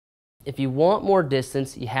If you want more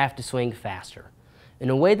distance, you have to swing faster. And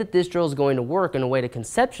a way that this drill is going to work, and a way to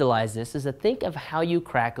conceptualize this, is to think of how you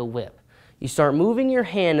crack a whip. You start moving your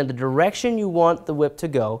hand in the direction you want the whip to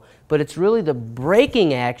go, but it's really the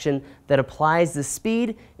braking action that applies the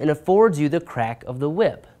speed and affords you the crack of the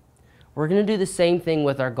whip. We're going to do the same thing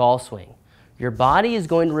with our golf swing. Your body is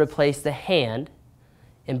going to replace the hand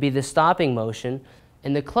and be the stopping motion,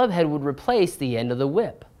 and the club head would replace the end of the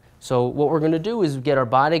whip. So what we're going to do is get our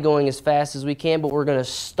body going as fast as we can, but we're going to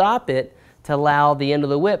stop it to allow the end of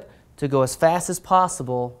the whip to go as fast as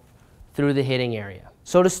possible through the hitting area.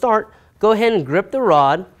 So to start, go ahead and grip the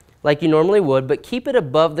rod like you normally would, but keep it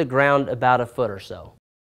above the ground about a foot or so.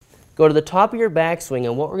 Go to the top of your backswing,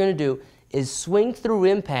 and what we're going to do is swing through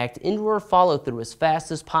impact into our follow-through as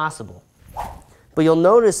fast as possible. But you'll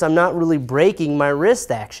notice I'm not really breaking my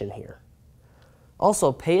wrist action here.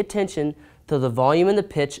 Also, pay attention to the volume and the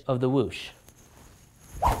pitch of the whoosh.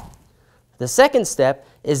 The second step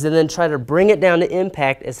is to then try to bring it down to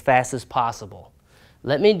impact as fast as possible.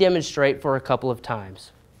 Let me demonstrate for a couple of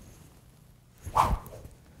times.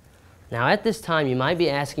 Now at this time you might be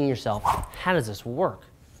asking yourself, how does this work?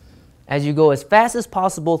 As you go as fast as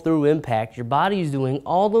possible through impact, your body is doing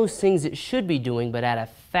all those things it should be doing, but at a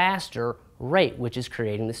faster rate, which is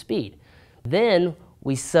creating the speed. Then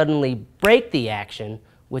we suddenly break the action,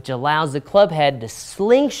 which allows the club head to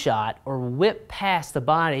slingshot or whip past the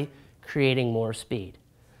body, creating more speed.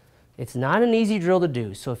 It's not an easy drill to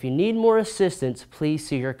do, so if you need more assistance, please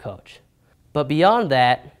see your coach. But beyond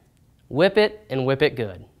that, whip it and whip it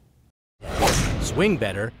good. Swing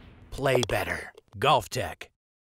better, play better. GolfTEC.